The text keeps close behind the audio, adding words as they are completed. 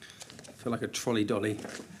I feel like a trolley dolly.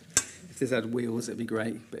 If this had wheels, it'd be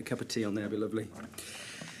great. Bit of cup of tea on there would be lovely.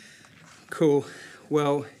 Cool.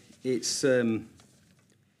 Well, it's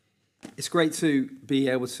great to be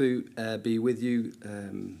able to be with you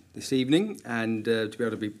this evening and to be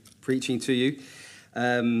able to be preaching to you.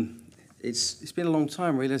 It's been a long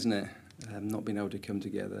time, really, hasn't it? Not being able to come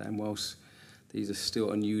together. And whilst these are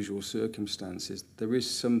still unusual circumstances, there is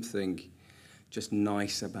something just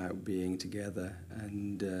nice about being together,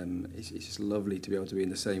 and it's just lovely to be able to be in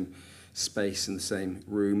the same space, in the same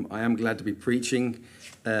room. I am glad to be preaching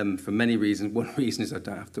for many reasons. One reason is I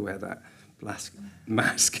don't have to wear that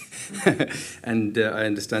mask, and I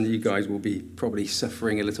understand that you guys will be probably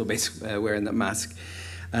suffering a little bit wearing that mask.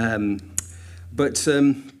 But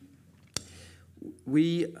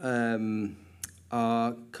we are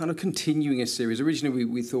kind of continuing a series. Originally,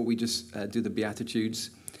 we thought we'd just do the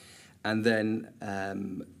Beatitudes, and then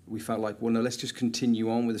we felt like, well, no, let's just continue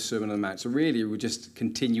on with the Sermon on the Mount. So really, we're just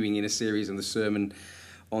continuing in a series on the Sermon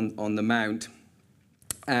on the Mount.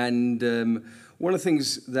 And one of the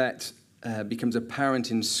things that becomes apparent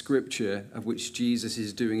in Scripture, of which Jesus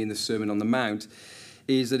is doing in the Sermon on the Mount,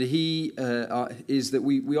 is that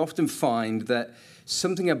we often find that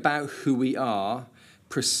something about who we are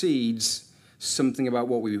precedes something about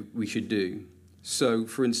what we should do. So,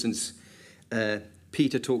 for instance,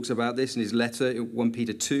 Peter talks about this in his letter, 1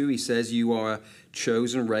 Peter 2. He says, "You are a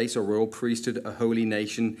chosen race, a royal priesthood, a holy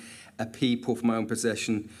nation, a people for my own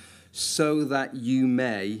possession, so that you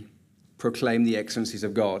may proclaim the excellencies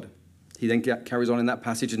of God." He then carries on in that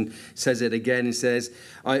passage and says it again. He says,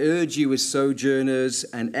 "I urge you as sojourners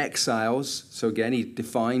and exiles," so again he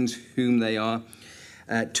defines whom they are,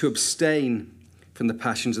 "to abstain from the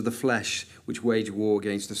passions of the flesh, which wage war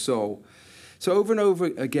against the soul." So over and over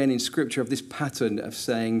again in Scripture of this pattern of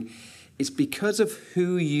saying, it's because of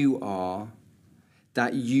who you are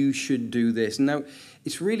that you should do this. Now,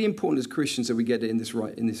 it's really important as Christians that we get it in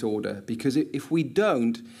this order, because if we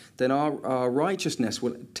don't, then our righteousness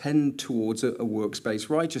will tend towards a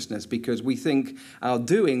works-based righteousness, because we think our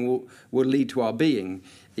doing will lead to our being.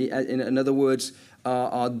 In other words,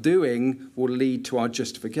 our doing will lead to our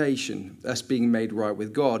justification, us being made right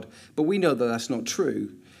with God. But we know that that's not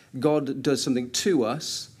true. God does something to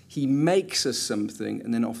us, he makes us something,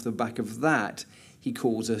 and then off the back of that, he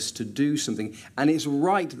calls us to do something. And it's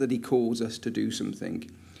right that he calls us to do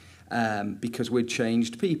something, because we're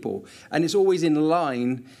changed people. And it's always in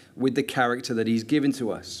line with the character that he's given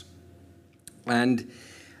to us. And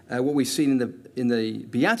what we've seen in the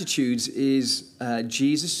Beatitudes is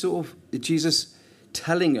Jesus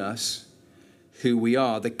telling us who we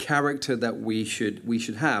are, the character that we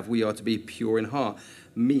should have. We are to be pure in heart,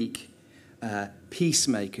 meek,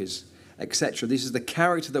 peacemakers, etc. This is the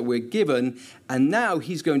character that we're given, and now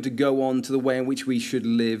he's going to go on to the way in which we should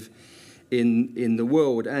live in the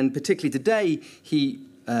world. And particularly today, he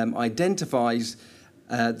identifies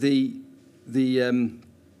the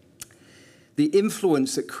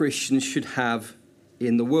influence that Christians should have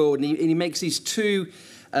in the world. And he makes these two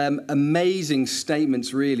amazing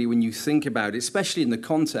statements, really, when you think about it, especially in the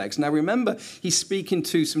context. Now, remember, he's speaking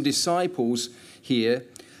to some disciples here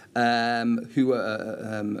who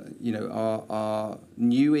are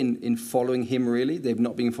new in following him, really. They've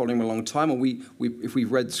not been following him a long time. And if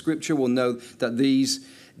we've read Scripture, we'll know that these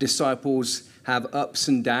disciples have ups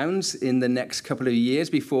and downs in the next couple of years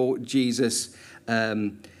before Jesus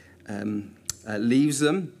leaves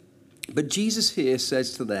them. But Jesus here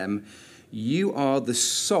says to them, "You are the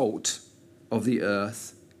salt of the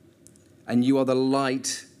earth, and you are the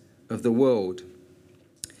light of the world."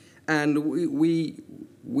 And we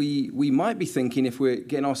might be thinking, if we're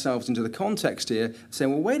getting ourselves into the context here,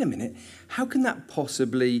 saying, well, wait a minute, how can that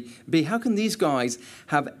possibly be? How can these guys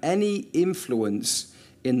have any influence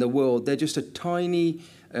in the world? They're just a tiny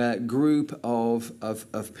group of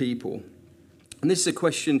people. And this is a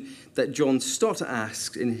question that John Stott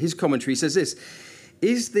asks in his commentary. He says this: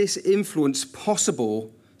 is this influence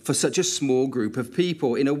possible for such a small group of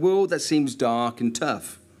people in a world that seems dark and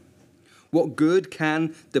tough? What good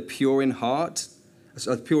can the pure in heart,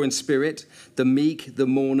 pure in spirit, the meek, the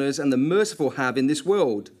mourners, and the merciful have in this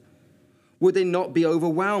world? Would they not be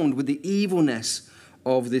overwhelmed with the evilness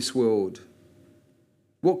of this world?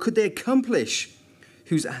 What could they accomplish?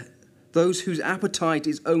 Those whose appetite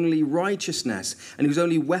is only righteousness and whose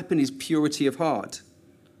only weapon is purity of heart.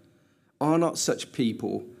 Are not such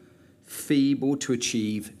people feeble to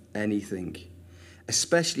achieve anything,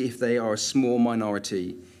 especially if they are a small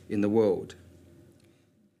minority in the world?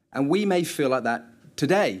 And we may feel like that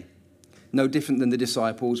today, no different than the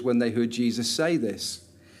disciples when they heard Jesus say this.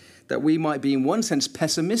 that we might be, in one sense,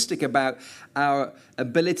 pessimistic about our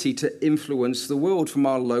ability to influence the world from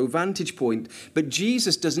our low vantage point. But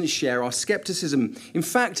Jesus doesn't share our skepticism. In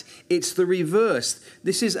fact, it's the reverse.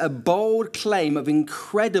 This is a bold claim of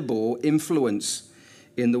incredible influence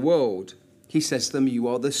in the world. He says to them, you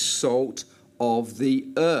are the salt of the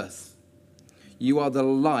earth. You are the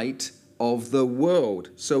light of the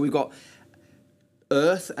world. So we've got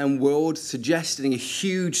earth and world suggesting a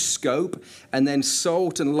huge scope, and then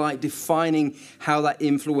salt and light defining how that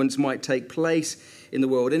influence might take place in the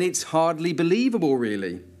world. And it's hardly believable,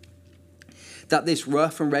 really, that this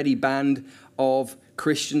rough and ready band of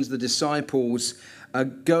Christians, the disciples, are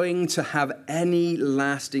going to have any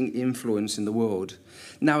lasting influence in the world.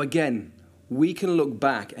 Now, again, we can look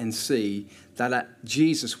back and see that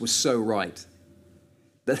Jesus was so right.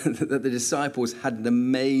 That the disciples had an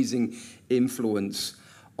amazing influence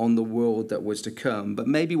on the world that was to come. But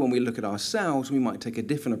maybe when we look at ourselves, we might take a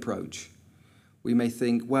different approach. We may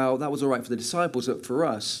think, well, that was all right for the disciples, but for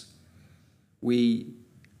us, we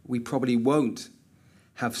probably won't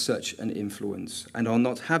have such an influence and are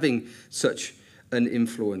not having such an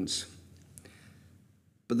influence.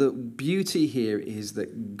 But the beauty here is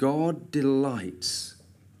that God delights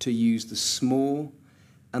to use the small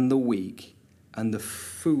and the weak and the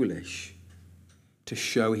foolish to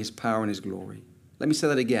show his power and his glory. Let me say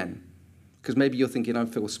that again, because maybe you're thinking, I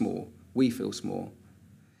feel small. We feel small.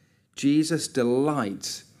 Jesus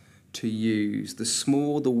delights to use the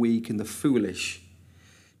small, the weak, and the foolish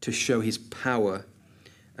to show his power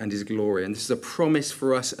and his glory. And this is a promise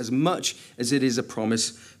for us as much as it is a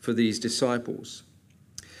promise for these disciples.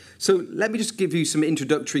 So let me just give you some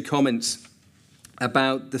introductory comments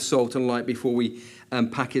about the salt and light before we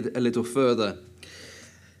unpack it a little further.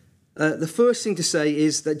 The first thing to say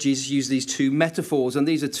is that Jesus used these two metaphors, and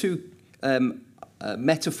these are two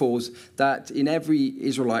metaphors that in every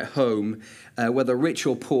Israelite home, whether rich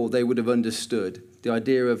or poor, they would have understood. The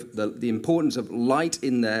idea of the importance of light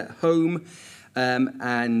in their home,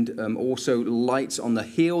 and also lights on the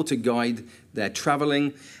hill to guide their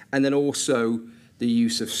traveling, and then also the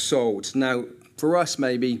use of salt. Now, for us,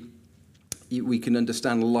 maybe we can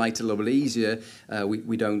understand light a little bit easier.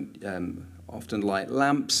 We don't often light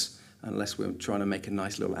lamps unless we're trying to make a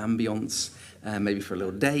nice little ambience, maybe for a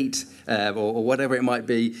little date or whatever it might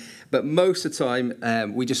be. But most of the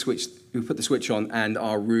time, we put the switch on and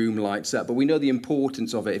our room lights up. But we know the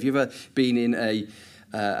importance of it. If you've ever been in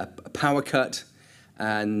a power cut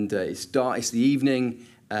and it's dark, it's the evening,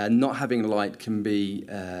 not having light can be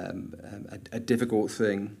a difficult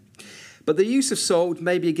thing. But the use of salt,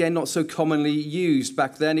 maybe again not so commonly used.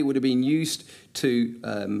 Back then it would have been used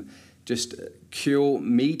to just cure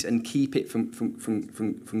meat and keep it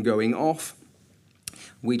from going off.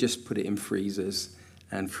 We just put it in freezers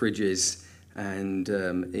and fridges, and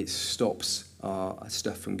it stops our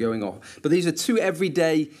stuff from going off. But these are two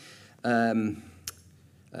everyday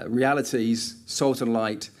realities, salt and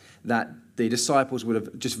light, that the disciples would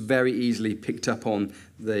have just very easily picked up on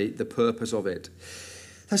the purpose of it.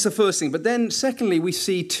 That's the first thing. But then secondly, we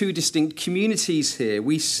see two distinct communities here.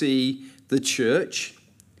 We see the church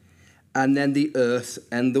and then the earth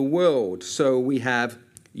and the world. So we have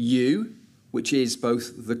you, which is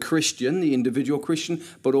both the Christian, the individual Christian,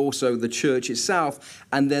 but also the church itself,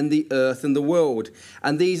 and then the earth and the world.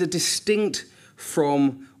 And these are distinct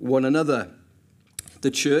from one another. The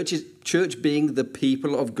church being the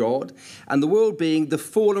people of God, and the world being the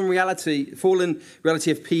fallen reality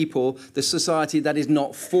of people, the society that is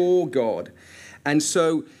not for God. And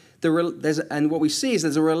so what we see is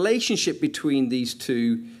there's a relationship between these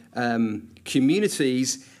two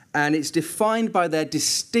communities, and it's defined by their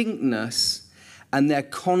distinctness and their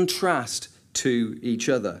contrast to each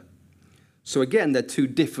other. So again, they're two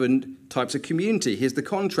different types of community. Here's the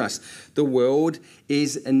contrast. The world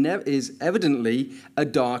is evidently a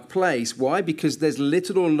dark place. Why? Because there's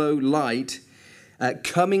little or no light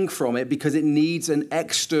coming from it, because it needs an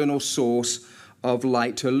external source of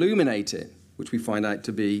light to illuminate it, which we find out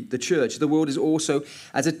to be the church. The world is also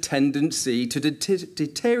has a tendency to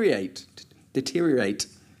deteriorate.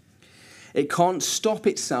 It can't stop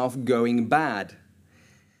itself going bad,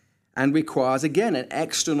 and requires, again, an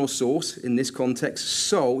external source, in this context,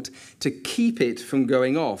 salt, to keep it from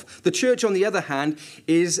going off. The church, on the other hand,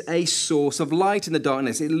 is a source of light in the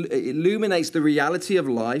darkness. It illuminates the reality of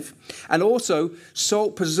life, and also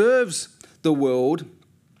salt preserves the world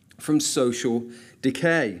from social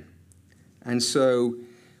decay. And so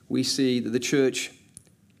we see that the church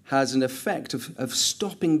has an effect of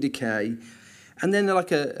stopping decay. And then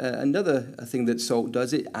another thing that salt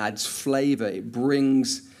does, it adds flavor. It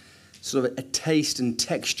brings sort of a taste and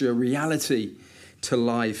texture, reality to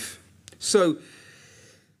life. So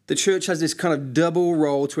the church has this kind of double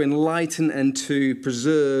role to enlighten and to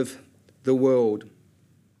preserve the world.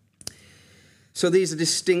 So these are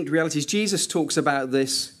distinct realities. Jesus talks about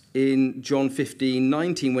this in John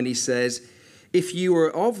 15:19 when he says, "If you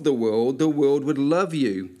were of the world would love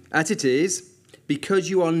you. As it is, because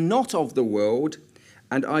you are not of the world,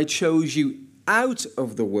 and I chose you out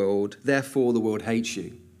of the world, therefore the world hates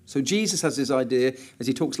you." So Jesus has this idea, as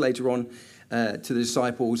he talks later on to the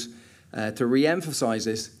disciples, to re-emphasize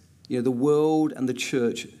this. The world and the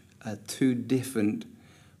church are two different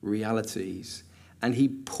realities. And he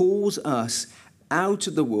pulls us out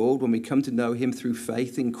of the world when we come to know him through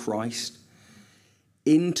faith in Christ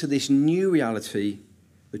into this new reality,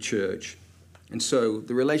 the church. And so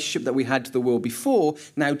the relationship that we had to the world before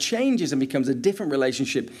now changes and becomes a different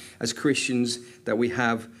relationship as Christians that we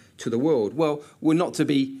have to the world. Well, we're not to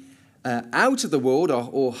be out of the world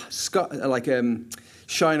or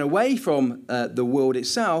shying away from the world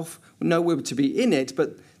itself. No, we're to be in it,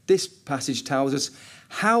 but this passage tells us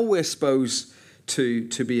how we're supposed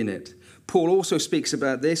to be in it. Paul also speaks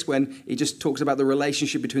about this when he just talks about the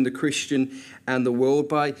relationship between the Christian and the world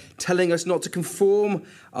by telling us not to conform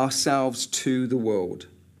ourselves to the world,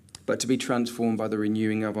 but to be transformed by the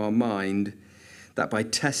renewing of our mind, that by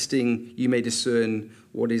testing you may discern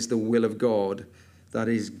what is the will of God, that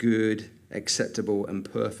is good, acceptable, and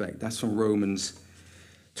perfect. That's from Romans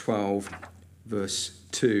 12, verse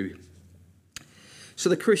 2. So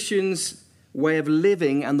the Christian's way of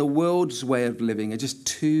living and the world's way of living are just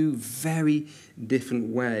two very different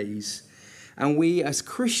ways. And we as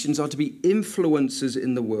Christians are to be influencers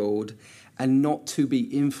in the world and not to be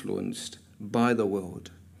influenced by the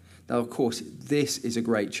world. Now, of course, this is a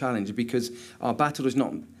great challenge because our battle is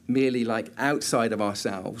not merely like outside of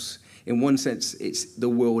ourselves. In one sense, it's the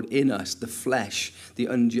world in us, the flesh, the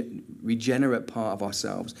unregenerate part of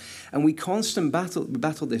ourselves. And we constantly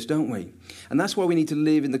battle this, don't we? And that's why we need to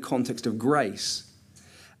live in the context of grace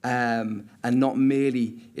and not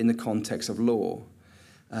merely in the context of law.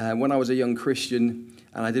 When I was a young Christian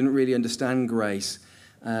and I didn't really understand grace,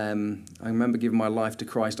 I remember giving my life to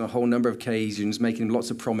Christ on a whole number of occasions, making him lots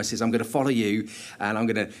of promises. I'm going to follow you and I'm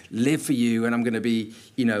going to live for you and I'm going to be,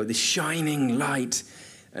 this shining light.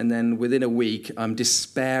 And then within a week, I'm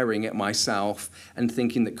despairing at myself and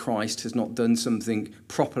thinking that Christ has not done something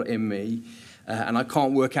proper in me, and I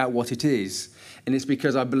can't work out what it is. And it's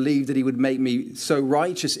because I believed that he would make me so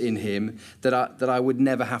righteous in him that I would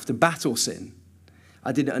never have to battle sin.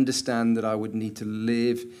 I didn't understand that I would need to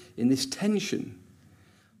live in this tension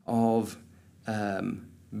of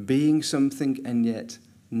being something and yet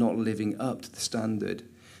not living up to the standard.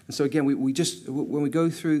 And so again, we just, when we go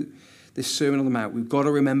through this Sermon on the Mount, we've got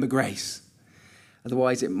to remember grace.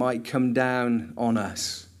 Otherwise, it might come down on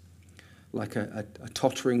us like a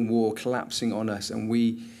tottering wall collapsing on us, and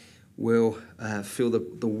we will feel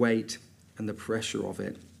the weight and the pressure of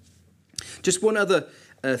it. Just one other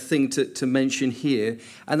thing to mention here,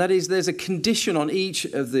 and that is there's a condition on each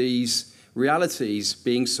of these realities,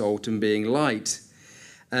 being salt and being light.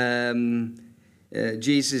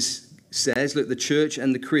 Jesus says, look, the church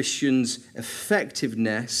and the Christian's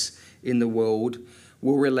effectiveness in the world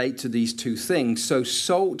will relate to these two things. So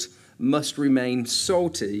salt must remain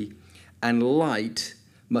salty and light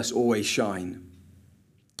must always shine.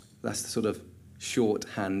 That's the sort of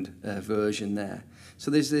shorthand version there. So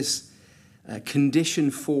there's this condition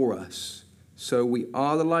for us. So we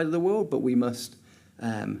are the light of the world, but we must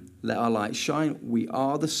let our light shine. We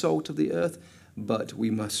are the salt of the earth, but we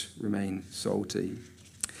must remain salty.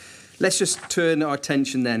 Let's just turn our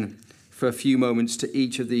attention then for a few moments to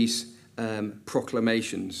each of these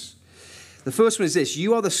proclamations. The first one is this: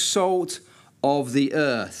 you are the salt of the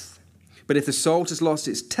earth. But if the salt has lost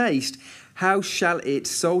its taste, how shall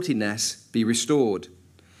its saltiness be restored?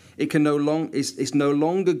 It's no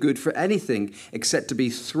longer good for anything except to be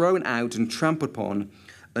thrown out and trampled upon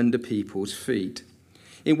under people's feet.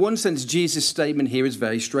 In one sense, Jesus' statement here is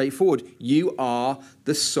very straightforward. You are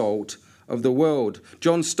the salt of the world.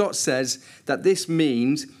 John Stott says that this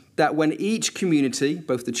means that when each community,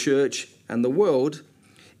 both the church and the world,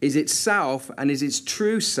 is itself and is its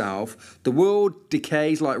true self, the world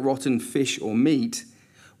decays like rotten fish or meat,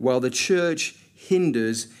 while the church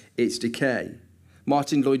hinders its decay.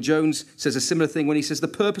 Martin Lloyd-Jones says a similar thing when he says the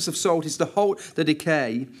purpose of salt is to halt the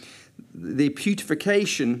decay, the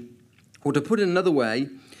putrefaction, or to put it another way,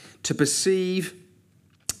 to perceive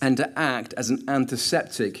and to act as an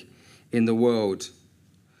antiseptic in the world.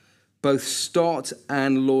 Both Stott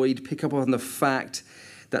and Lloyd pick up on the fact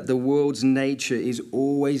that the world's nature is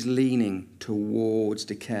always leaning towards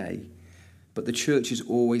decay. but the church is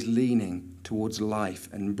always leaning towards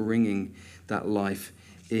life and bringing that life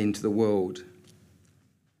into the world.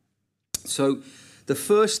 So the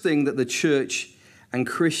first thing that the church and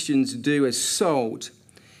Christians do as salt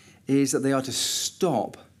is that they are to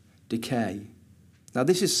stop decay. Now,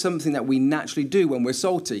 this is something that we naturally do when we're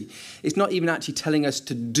salty. It's not even actually telling us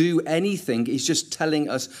to do anything. It's just telling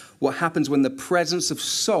us what happens when the presence of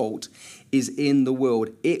salt is in the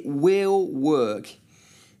world. It will work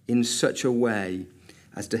in such a way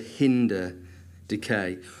as to hinder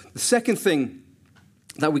decay. The second thing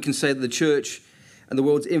that we can say that the church and the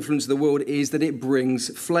world's influence of the world is that it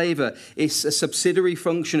brings flavour. It's a subsidiary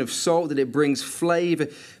function of salt, that it brings flavour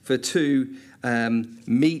to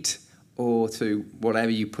meat or to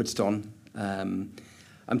whatever you put it on.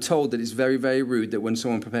 I'm told that it's very, very rude that when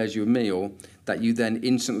someone prepares you a meal, that you then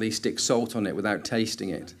instantly stick salt on it without tasting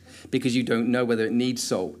it, because you don't know whether it needs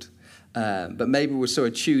salt. But maybe we're so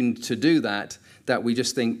attuned to do that we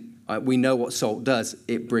just think we know what salt does.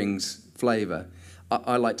 It brings flavour.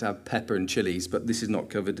 I like to have pepper and chilies, but this is not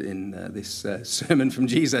covered in this sermon from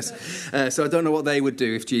Jesus. So I don't know what they would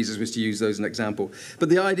do if Jesus was to use those as an example. But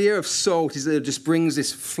the idea of salt is that it just brings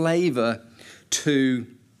this flavour to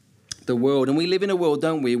the world. And we live in a world,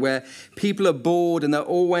 don't we, where people are bored and they're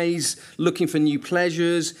always looking for new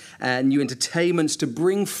pleasures and new entertainments to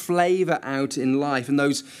bring flavour out in life. And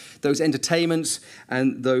those entertainments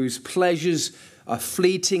and those pleasures are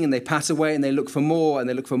fleeting and they pass away, and they look for more and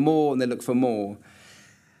they look for more and they look for more.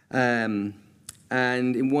 And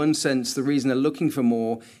in one sense, the reason they're looking for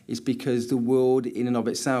more is because the world in and of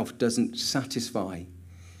itself doesn't satisfy.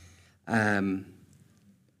 But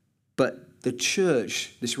the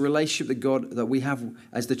church, this relationship that we have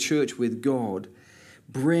as the church with God,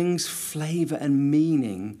 brings flavour and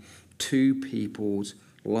meaning to people's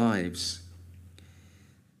lives.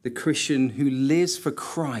 The Christian who lives for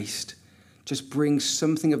Christ just brings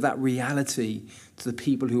something of that reality to the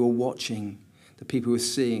people who are watching, the people who are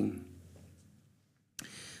seeing.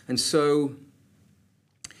 And so,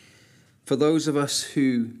 for those of us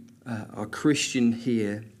who are Christian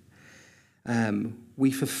here, we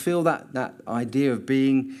fulfill that idea of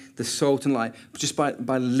being the salt and light just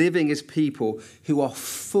by living as people who are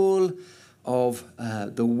full of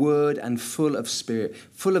the word and full of spirit,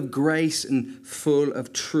 full of grace and full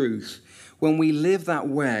of truth. When we live that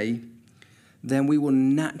way, then we will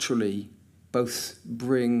naturally both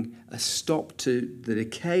bring a stop to the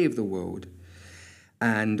decay of the world,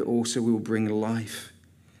 and also we will bring life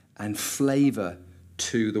and flavour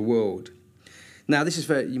to the world. Now, this is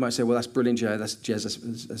very, you might say, well, that's brilliant,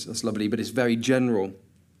 Jez, that's lovely, but it's very general.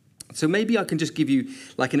 So maybe I can just give you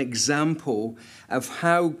like an example of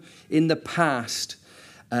how in the past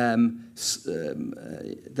that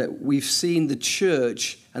we've seen the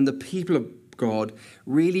church and the people of God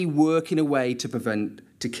really work in a way to prevent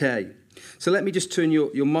decay. So let me just turn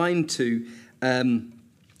your mind to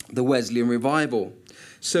the Wesleyan revival.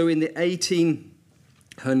 So in the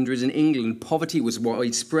 1800s in England, poverty was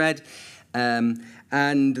widespread, and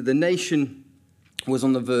the nation was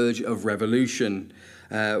on the verge of revolution.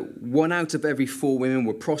 1 out of every 4 women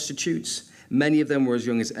were prostitutes. Many of them were as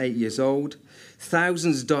young as 8 years old.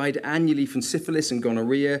 Thousands died annually from syphilis and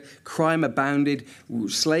gonorrhea. Crime abounded.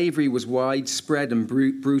 Slavery was widespread and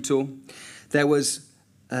brutal. There was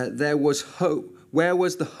hope. Where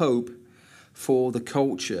was the hope for the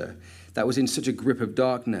culture that was in such a grip of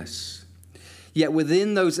darkness? Yet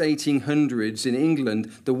within those 1800s in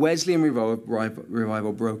England, the Wesleyan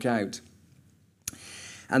revival broke out.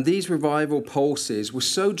 And these revival pulses were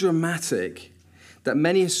so dramatic that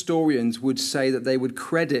many historians would say that they would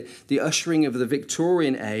credit the ushering of the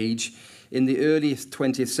Victorian age in the early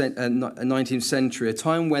 19th century, a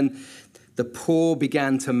time when the poor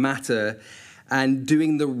began to matter and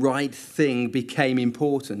doing the right thing became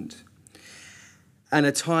important. And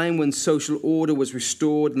a time when social order was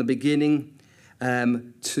restored, and there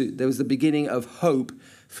was the beginning of hope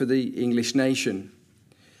for the English nation.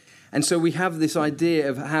 And so we have this idea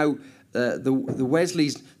of how the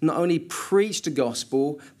Wesleys not only preached the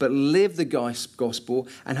gospel, but lived the gospel,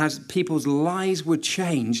 and how people's lives were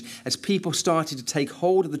changed as people started to take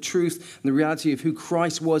hold of the truth and the reality of who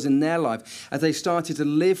Christ was in their life. As they started to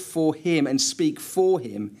live for him and speak for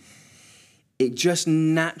him, it just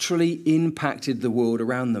naturally impacted the world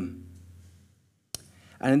around them.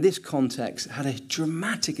 And in this context, it had a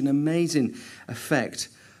dramatic and amazing effect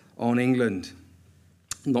on England.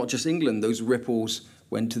 Not just England, those ripples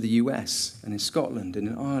went to the US and in Scotland and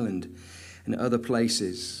in Ireland and other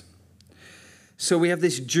places. So we have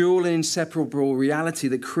this dual and inseparable reality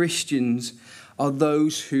that Christians are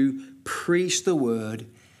those who preach the word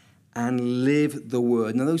and live the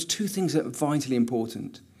word. Now, those two things are vitally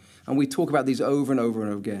important. And we talk about these over and over and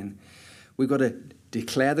over again. We've got to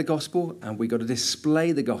declare the gospel and we've got to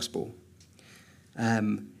display the gospel.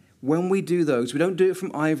 When we do those, we don't do it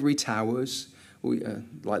from ivory towers,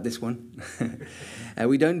 like this one.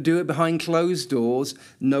 We don't do it behind closed doors.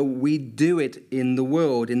 No, we do it in the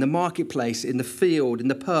world, in the marketplace, in the field, in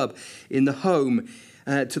the pub, in the home,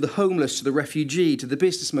 to the homeless, to the refugee, to the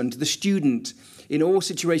businessman, to the student. In all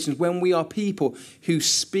situations, when we are people who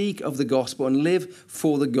speak of the gospel and live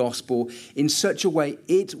for the gospel in such a way,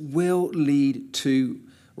 it will lead to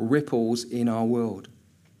ripples in our world.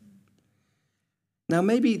 Now,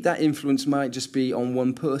 maybe that influence might just be on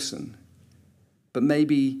one person, but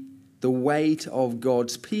maybe the weight of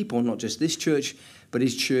God's people, not just this church, but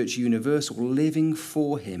his church universal, living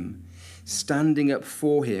for him, standing up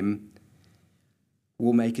for him,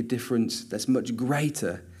 will make a difference that's much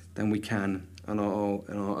greater than we can on our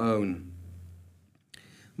own.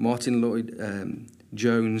 Martin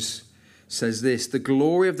Lloyd-Jones says this: the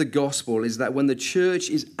glory of the gospel is that when the church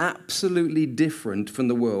is absolutely different from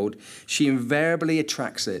the world, she invariably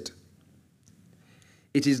attracts it.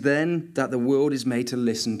 It is then that the world is made to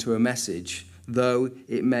listen to a message, though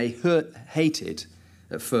it may hate it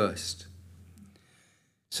at first.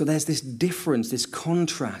 So there's this difference, this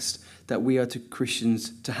contrast that we are to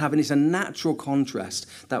Christians to have. And it's a natural contrast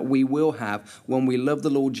that we will have when we love the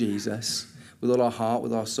Lord Jesus with all our heart,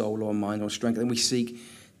 with our soul, our mind, our strength, and we seek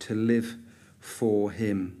to live for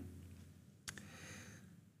him.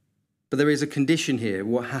 But there is a condition here.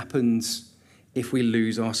 What happens if we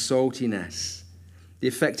lose our saltiness? The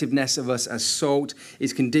effectiveness of us as salt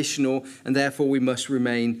is conditional, and therefore we must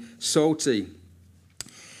remain salty.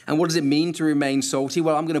 And what does it mean to remain salty?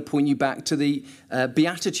 Well, I'm going to point you back to the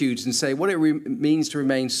Beatitudes and say what it means to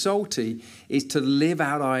remain salty is to live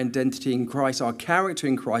out our identity in Christ, our character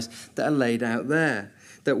in Christ that are laid out there.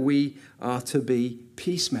 That we are to be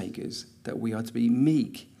peacemakers, that we are to be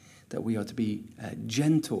meek, that we are to be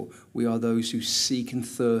gentle. We are those who seek and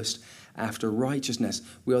thirst after righteousness.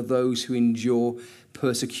 We are those who endure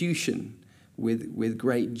persecution with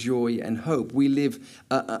great joy and hope. We live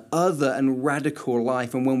an other and radical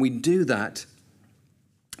life, and when we do that,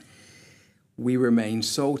 we remain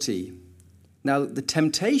salty. Now, the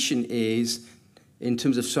temptation is, in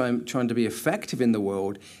terms of trying to be effective in the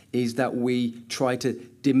world, is that we try to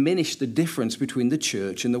diminish the difference between the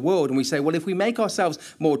church and the world. And we say, well, if we make ourselves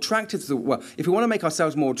more attractive to the world, if we want to make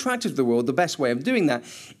ourselves more attractive to the world, the best way of doing that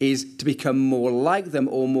is to become more like them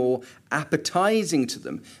or more appetizing to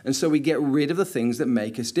them. And so we get rid of the things that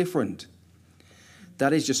make us different.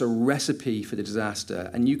 That is just a recipe for the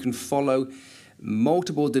disaster. And you can follow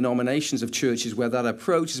multiple denominations of churches where that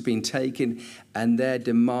approach has been taken and their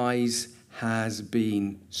demise has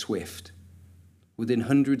been swift. Within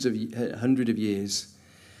hundred of years,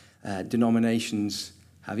 denominations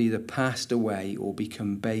have either passed away or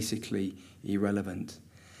become basically irrelevant.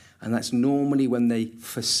 And that's normally when they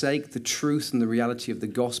forsake the truth and the reality of the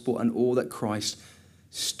gospel and all that Christ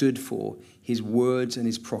stood for, his words and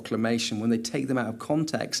his proclamation, when they take them out of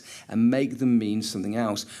context and make them mean something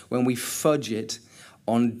else, when we fudge it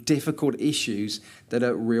on difficult issues that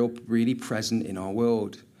are really present in our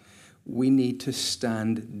world. We need to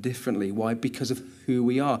stand differently. Why? Because of who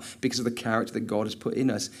we are, because of the character that God has put in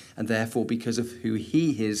us, and therefore because of who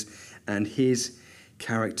he is and his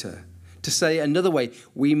character. To say another way,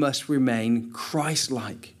 we must remain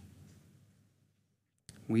Christ-like.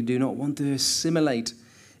 We do not want to assimilate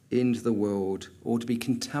into the world or to be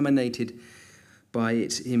contaminated by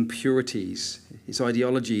its impurities, its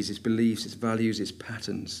ideologies, its beliefs, its values, its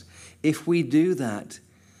patterns. If we do that,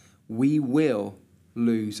 we will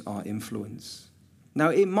lose our influence. Now,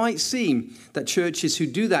 it might seem that churches who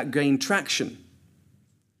do that gain traction.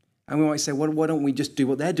 And we might say, well, why don't we just do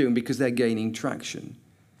what they're doing because they're gaining traction?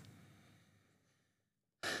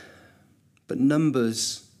 But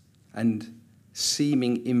numbers and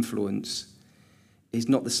seeming influence is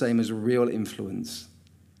not the same as real influence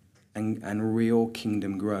and real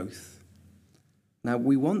kingdom growth. Now,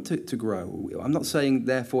 we want to grow. I'm not saying,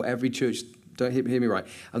 therefore, every church, don't hear me right,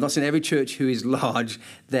 I'm not saying every church who is large,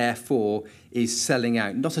 therefore, is selling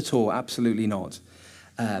out. Not at all, absolutely not.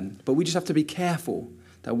 But we just have to be careful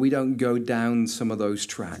that we don't go down some of those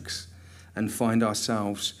tracks and find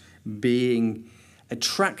ourselves being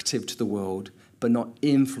attractive to the world, but not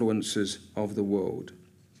influencers of the world.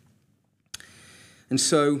 And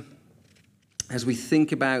so, as we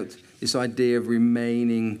think about this idea of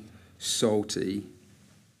remaining salty,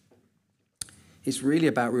 it's really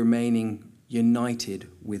about remaining united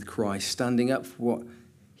with Christ, standing up for what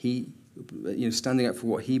he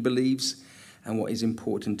believes, and what is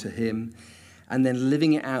important to him, and then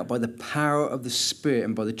living it out by the power of the Spirit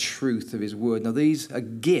and by the truth of his word. Now, these are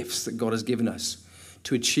gifts that God has given us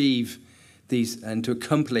to achieve these and to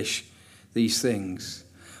accomplish these things.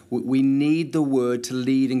 We need the word to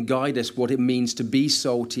lead and guide us what it means to be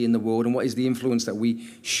salty in the world and what is the influence that we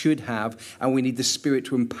should have. And we need the Spirit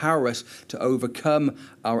to empower us to overcome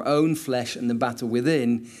our own flesh and the battle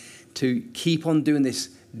within, to keep on doing this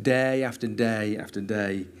day after day after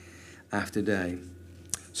day after day.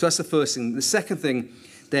 So that's the first thing. The second thing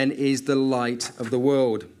then is the light of the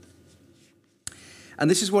world. And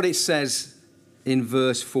this is what it says in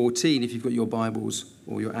verse 14, if you've got your Bibles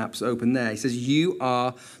or your apps open there. It says, "You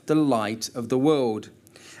are the light of the world.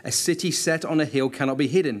 A city set on a hill cannot be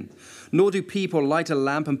hidden, nor do people light a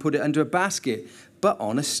lamp and put it under a basket, but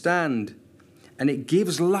on a stand. And it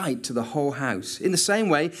gives light to the whole house. In the same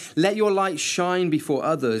way, let your light shine before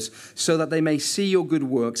others, so that they may see your good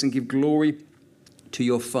works and give glory to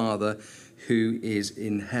your Father who is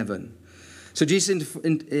in heaven." So Jesus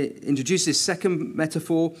introduces his second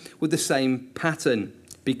metaphor with the same pattern.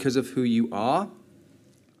 Because of who you are,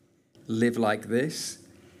 live like this.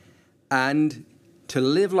 And to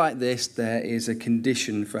live like this, there is a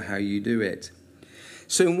condition for how you do it.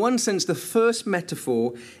 So in one sense, the first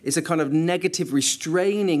metaphor is a kind of negative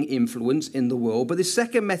restraining influence in the world, but the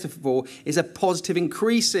second metaphor is a positive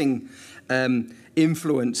increasing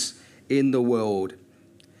influence in the world.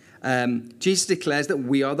 Jesus declares that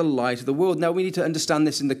we are the light of the world. Now, we need to understand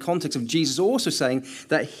this in the context of Jesus also saying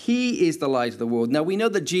that he is the light of the world. Now, we know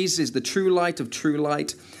that Jesus is the true light of true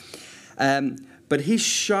light, but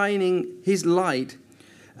his light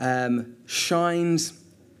shines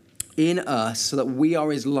in us so that we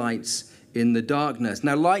are his lights in the darkness.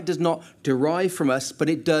 Now, light does not derive from us, but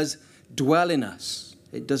it does dwell in us.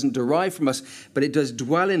 It doesn't derive from us, but it does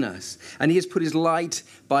dwell in us. And he has put his light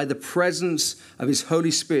by the presence of his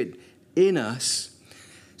Holy Spirit in us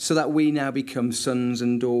so that we now become sons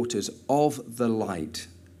and daughters of the light,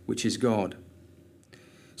 which is God.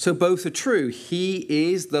 So both are true. He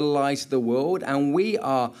is the light of the world, and we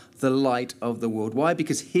are the light of the world. Why?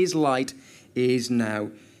 Because his light is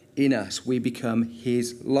now in us. We become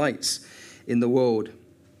his lights in the world.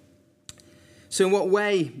 So in what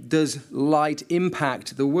way does light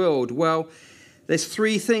impact the world? Well, there's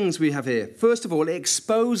three things we have here. First of all, it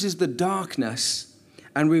exposes the darkness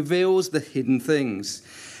and reveals the hidden things.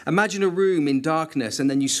 Imagine a room in darkness, and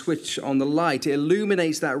then you switch on the light. It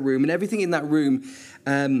illuminates that room, and everything in that room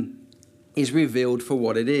is revealed for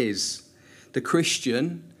what it is. The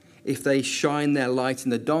Christian, if they shine their light in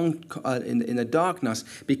the darkness,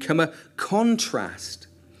 become a contrast.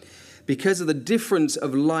 Because of the difference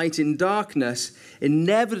of light in darkness,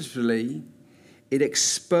 inevitably, it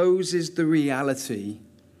exposes the reality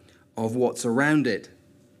of what's around it.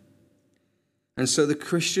 And so the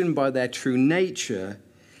Christian, by their true nature,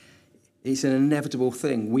 it's an inevitable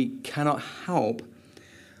thing. We cannot help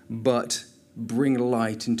but bring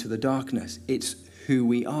light into the darkness. It's who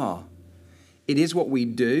we are. It is what we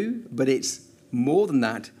do, but it's more than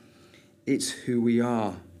that. It's who we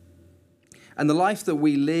are. And the life that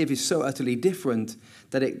we live is so utterly different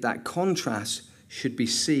that that contrast should be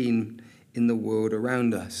seen in the world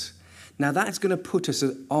around us. Now, that's going to put us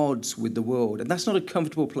at odds with the world. And that's not a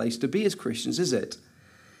comfortable place to be as Christians, is it?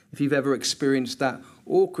 If you've ever experienced that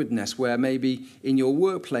awkwardness where maybe in your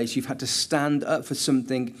workplace you've had to stand up for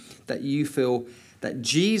something that you feel that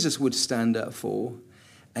Jesus would stand up for,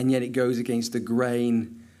 and yet it goes against the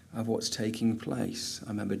grain of what's taking place. I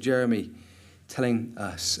remember Jeremy telling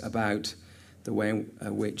us about the way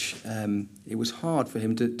in which it was hard for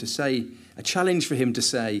him to say, a challenge for him to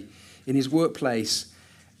say in his workplace,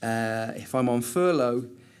 if I'm on furlough,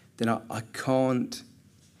 then I can't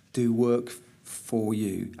do work for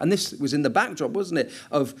you. And this was in the backdrop, wasn't it,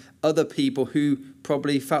 of other people who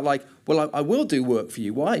probably felt like, well, I will do work for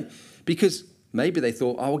you. Why? Because maybe they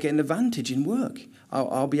thought, I will get an advantage in work.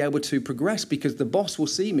 I'll be able to progress because the boss will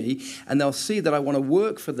see me and they'll see that I want to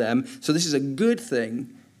work for them. So this is a good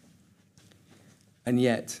thing. And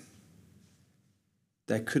yet,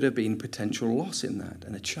 there could have been potential loss in that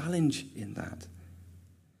and a challenge in that.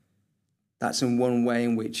 That's in one way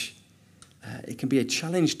in which it can be a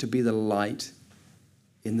challenge to be the light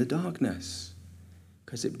in the darkness,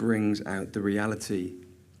 because it brings out the reality.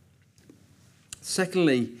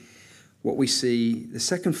 Secondly, what we see, the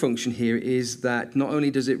second function here is that not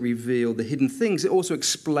only does it reveal the hidden things, it also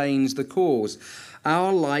explains the cause.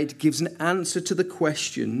 Our light gives an answer to the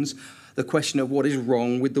question of what is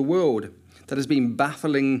wrong with the world that has been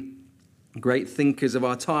baffling great thinkers of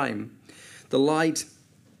our time. The light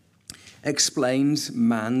explains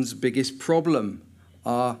man's biggest problem,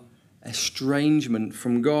 our estrangement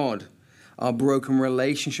from God, our broken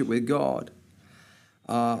relationship with God,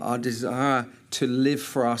 our desire to live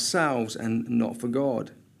for ourselves and not for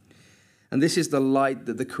God. And this is the light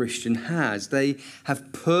that the Christian has. They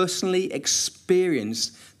have personally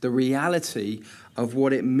experienced the reality of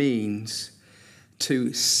what it means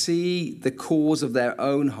to see the cause of their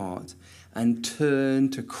own heart and turn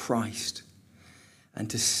to Christ, and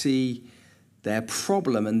to see their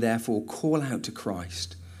problem and therefore call out to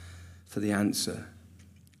Christ for the answer.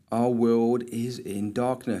 Our world is in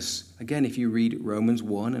darkness. Again, if you read Romans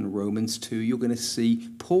 1 and Romans 2, you're going to see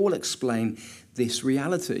Paul explain this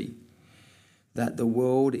reality, that the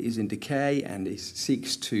world is in decay and it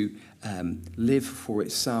seeks to live for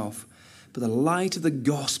itself. But the light of the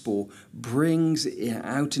gospel brings it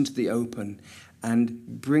out into the open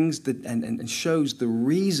and brings and shows the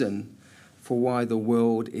reason for why the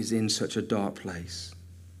world is in such a dark place.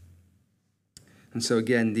 And so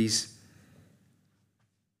again,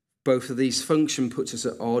 both of these function puts us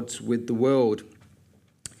at odds with the world.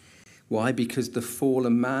 Why? Because the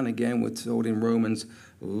fallen man, again, we're told in Romans,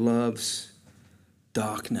 loves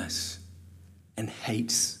darkness and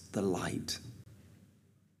hates the light.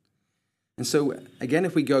 And so, again,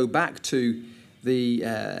 if we go back to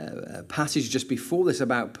the passage just before this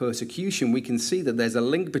about persecution, we can see that there's a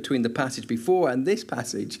link between the passage before and this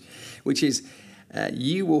passage, which is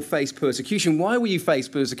you will face persecution. Why will you face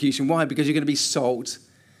persecution? Why? Because you're going to be salt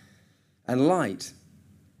and light.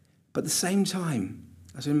 But at the same time,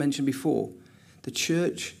 as I mentioned before, the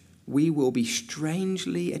church, we will be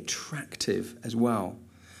strangely attractive as well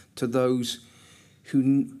to those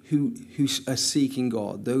who are seeking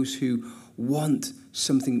God, those who want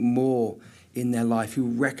something more in their life, who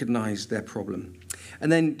recognize their problem.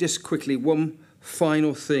 And then just quickly, one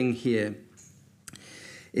final thing here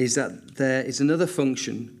is that there is another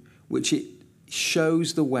function which it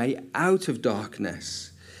shows the way out of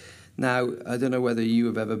darkness. Now, I don't know whether you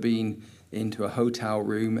have ever been into a hotel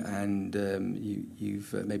room and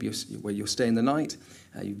you're staying the night.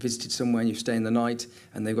 You visited somewhere and you're staying the night,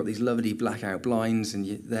 and they've got these lovely blackout blinds, and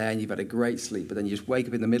you're there and you've had a great sleep, but then you just wake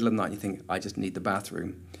up in the middle of the night and you think, I just need the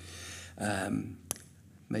bathroom.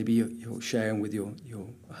 Maybe you're sharing with your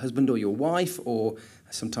husband or your wife, or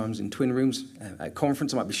sometimes in twin rooms at a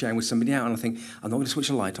conference, I might be sharing with somebody out, and I think, I'm not going to switch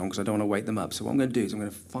the light on because I don't want to wake them up. So what I'm going to do is I'm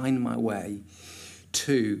going to find my way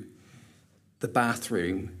to the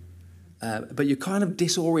bathroom. But you're kind of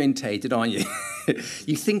disorientated, aren't you?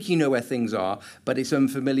 You think you know where things are, but it's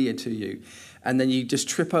unfamiliar to you. And then you just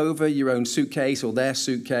trip over your own suitcase or their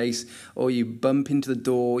suitcase, or you bump into the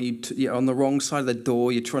door, you're on the wrong side of the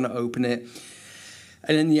door, you're trying to open it.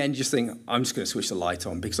 And in the end, you just think, I'm just going to switch the light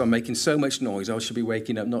on because I'm making so much noise. I should be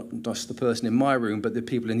waking up not just the person in my room, but the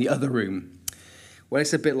people in the other room. Well,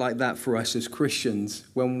 it's a bit like that for us as Christians.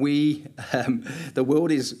 When the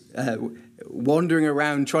world is wandering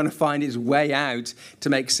around trying to find its way out to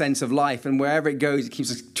make sense of life, and wherever it goes, it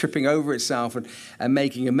keeps tripping over itself and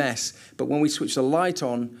making a mess. But when we switch the light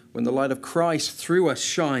on, when the light of Christ through us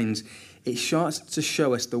shines, it starts to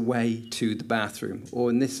show us the way to the bathroom, or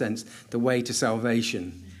in this sense, the way to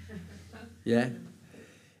salvation. Yeah?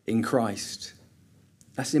 In Christ.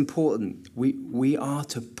 That's important. We are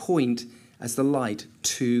to point as the light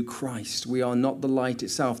to Christ. We are not the light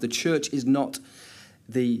itself. The church is not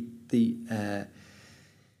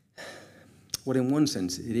what in one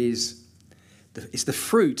sense it's the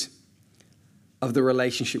fruit of the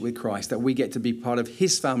relationship with Christ, that we get to be part of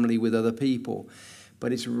his family with other people.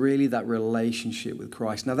 But it's really that relationship with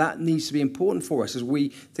Christ. Now that needs to be important for us as we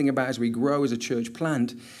think about, as we grow as a church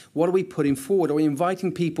plant. What are we putting forward? Are we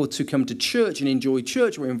inviting people to come to church and enjoy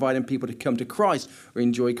church? Or are we inviting people to come to Christ or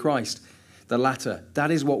enjoy Christ? The latter.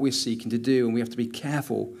 That is what we're seeking to do, and we have to be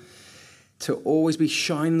careful to always be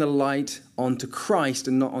shining the light onto Christ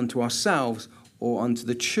and not onto ourselves or onto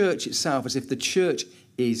the church itself, as if the church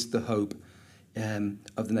is the hope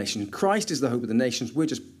of the nation. Christ is the hope of the nations. We're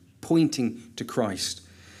just pointing to Christ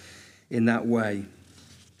in that way.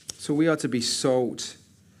 So we are to be salt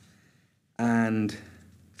and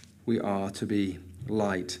we are to be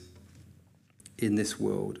light in this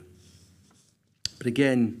world. But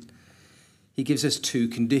again, he gives us two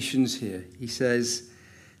conditions here. He says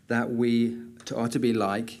that we are to be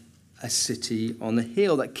like a city on the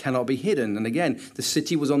hill that cannot be hidden. And again, the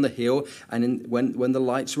city was on the hill, and when the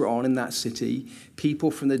lights were on in that city,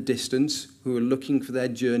 people from the distance who were looking for their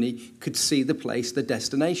journey could see the place, the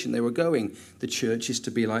destination they were going. The church is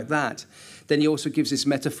to be like that. Then he also gives this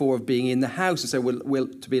metaphor of being in the house, and so we're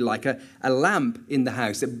to be like a lamp in the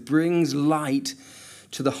house that brings light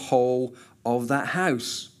to the whole of that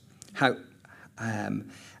house. We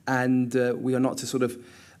are not to sort of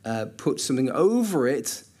put something over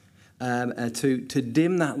it to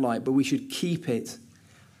dim that light, but we should keep it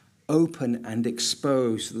open and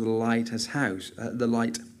exposed so the light has house.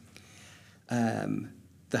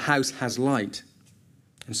 The house has light.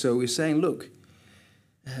 And so we're saying, look,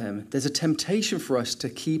 there's a temptation for us to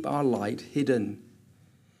keep our light hidden,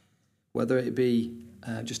 whether it be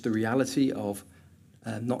just the reality of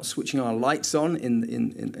not switching our lights on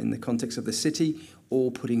in the context of the city, or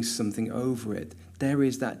putting something over it. There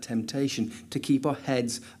is that temptation to keep our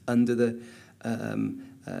heads under the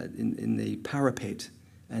in the parapet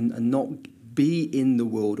and not be in the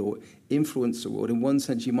world or influence the world. In one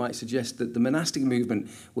sense, you might suggest that the monastic movement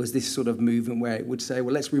was this sort of movement where it would say,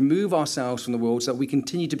 well, let's remove ourselves from the world so that we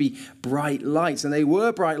continue to be bright lights. And they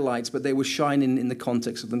were bright lights, but they were shining in the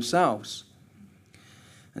context of themselves.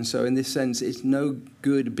 And so in this sense, it's no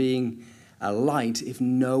good being a light if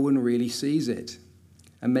no one really sees it.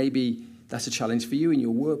 And maybe that's a challenge for you in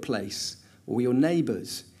your workplace or your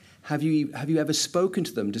neighbours. Have you ever spoken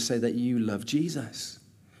to them to say that you love Jesus?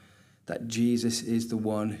 That Jesus is the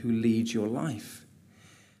one who leads your life?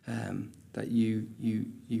 That you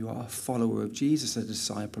are a follower of Jesus, a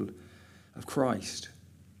disciple of Christ?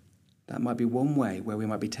 That might be one way where we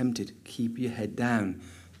might be tempted. Keep your head down.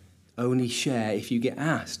 Only share if you get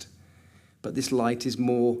asked. But this light is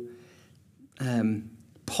more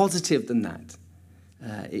positive than that.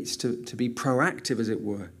 It's to be proactive, as it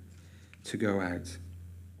were, to go out.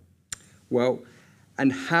 Well,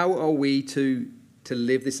 and how are we to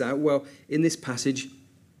live this out? Well, in this passage,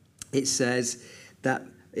 it says that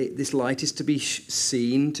this light is to be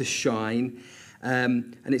seen, to shine,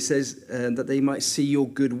 and it says that they might see your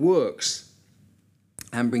good works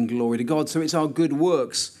and bring glory to God. So it's our good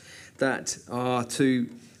works that are to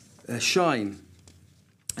shine.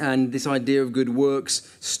 And this idea of good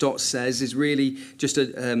works, Stott says, is really just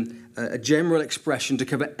a general expression to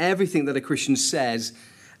cover everything that a Christian says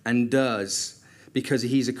and does, because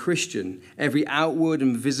he's a Christian, every outward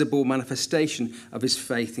and visible manifestation of his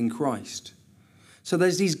faith in Christ. So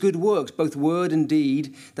there's these good works, both word and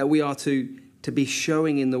deed, that we are to be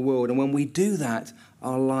showing in the world. And when we do that,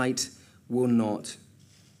 our light will not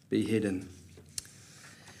be hidden.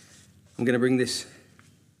 I'm going to bring this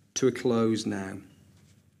to a close now.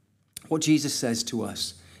 What Jesus says to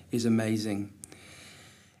us is amazing.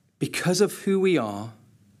 Because of who we are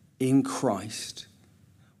in Christ,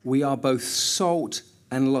 we are both salt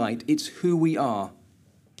and light. It's who we are.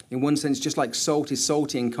 In one sense, just like salt is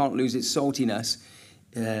salty and can't lose its saltiness,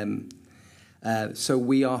 so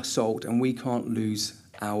we are salt and we can't lose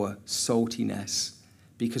our saltiness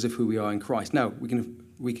because of who we are in Christ. Now,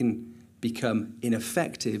 we can become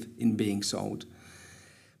ineffective in being salt,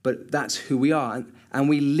 but that's who we are. And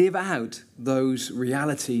we live out those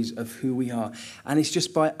realities of who we are. And it's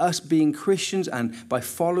just by us being Christians and by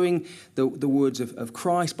following the words of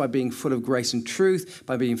Christ, by being full of grace and truth,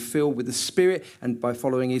 by being filled with the Spirit and by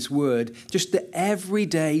following his word, just the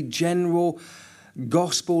everyday general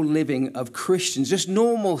gospel living of Christians, just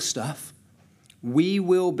normal stuff, we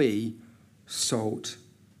will be salt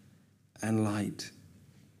and light.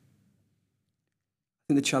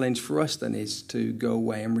 I think the challenge for us then is to go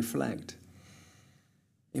away and reflect.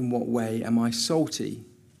 In what way am I salty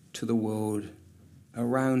to the world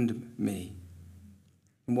around me?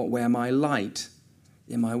 In what way am I light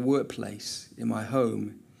in my workplace, in my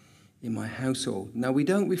home, in my household? Now, we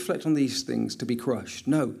don't reflect on these things to be crushed.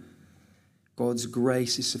 No, God's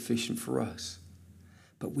grace is sufficient for us.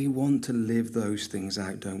 But we want to live those things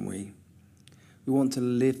out, don't we? We want to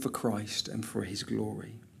live for Christ and for his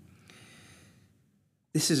glory.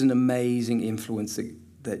 This is an amazing influence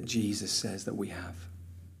that Jesus says that we have.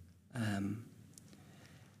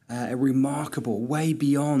 A remarkable, way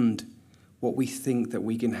beyond what we think that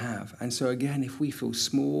we can have. And so again, if we feel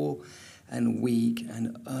small and weak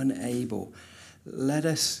and unable, let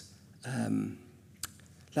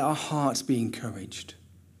our hearts be encouraged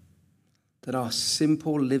that our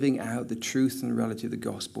simple living out the truth and reality of the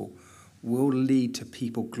gospel will lead to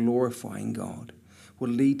people glorifying God, will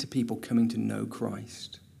lead to people coming to know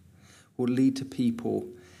Christ, will lead to people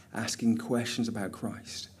asking questions about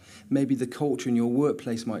Christ. Maybe the culture in your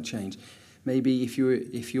workplace might change. Maybe if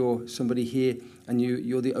you're somebody here and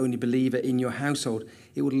you're the only believer in your household,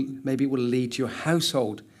 maybe it will lead to your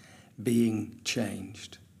household being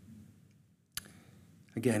changed.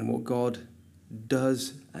 Again, what God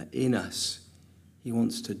does in us, he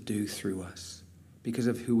wants to do through us. Because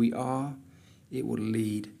of who we are, it will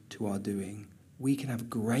lead to our doing. We can have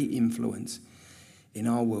great influence in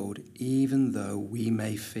our world, even though we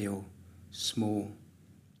may feel small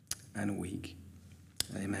and weak.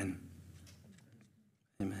 Amen.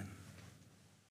 Amen.